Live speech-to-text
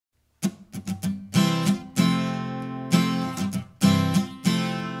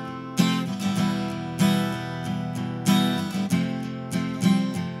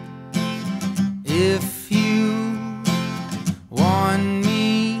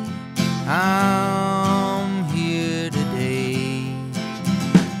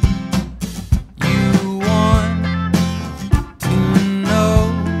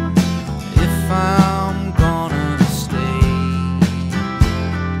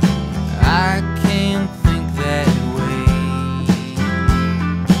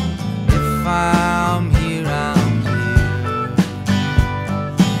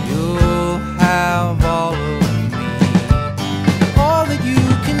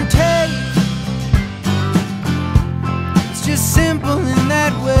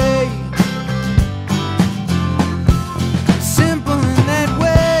that way. Simple in that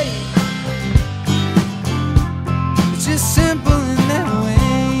way. It's just simple in that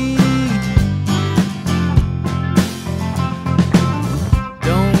way.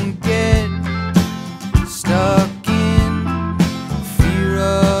 Don't get stuck in fear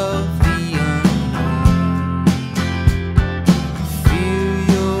of the unknown. Fear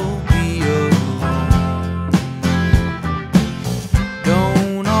you'll be alone.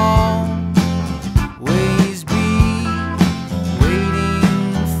 Don't always be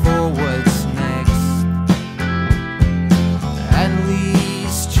waiting for what's next. At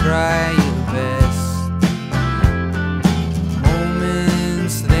least try your best.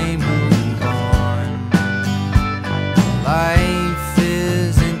 Moments they move on. Life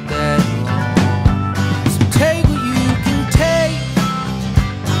isn't that long. So take what you can take.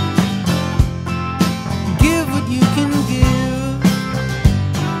 Give what you can give.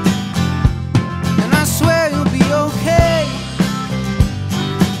 And I swear you'll be okay.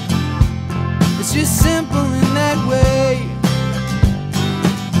 It's just simple in that way.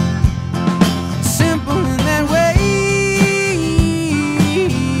 Simple in that way.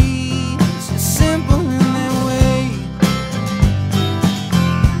 It's just simple in that way.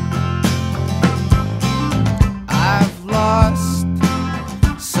 I've lost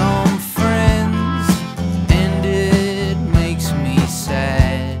some friends, and it makes me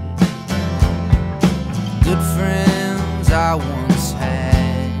sad. Good friends I once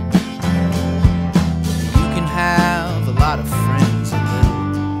had. You can have a lot of friends, a little,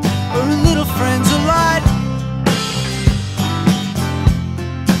 or a little friends a lot.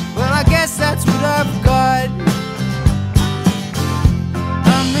 Well, I guess that's what I've got.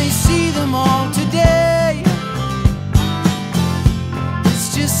 I may see them all today.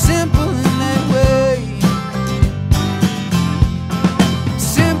 It's just simple in that way.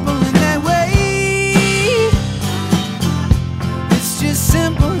 Simple in that way. It's just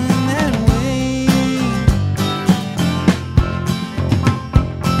simple in that way.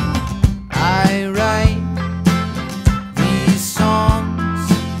 I write these songs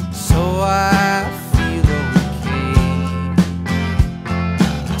so I feel okay.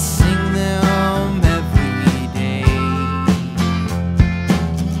 I sing them every day.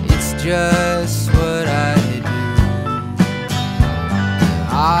 It's just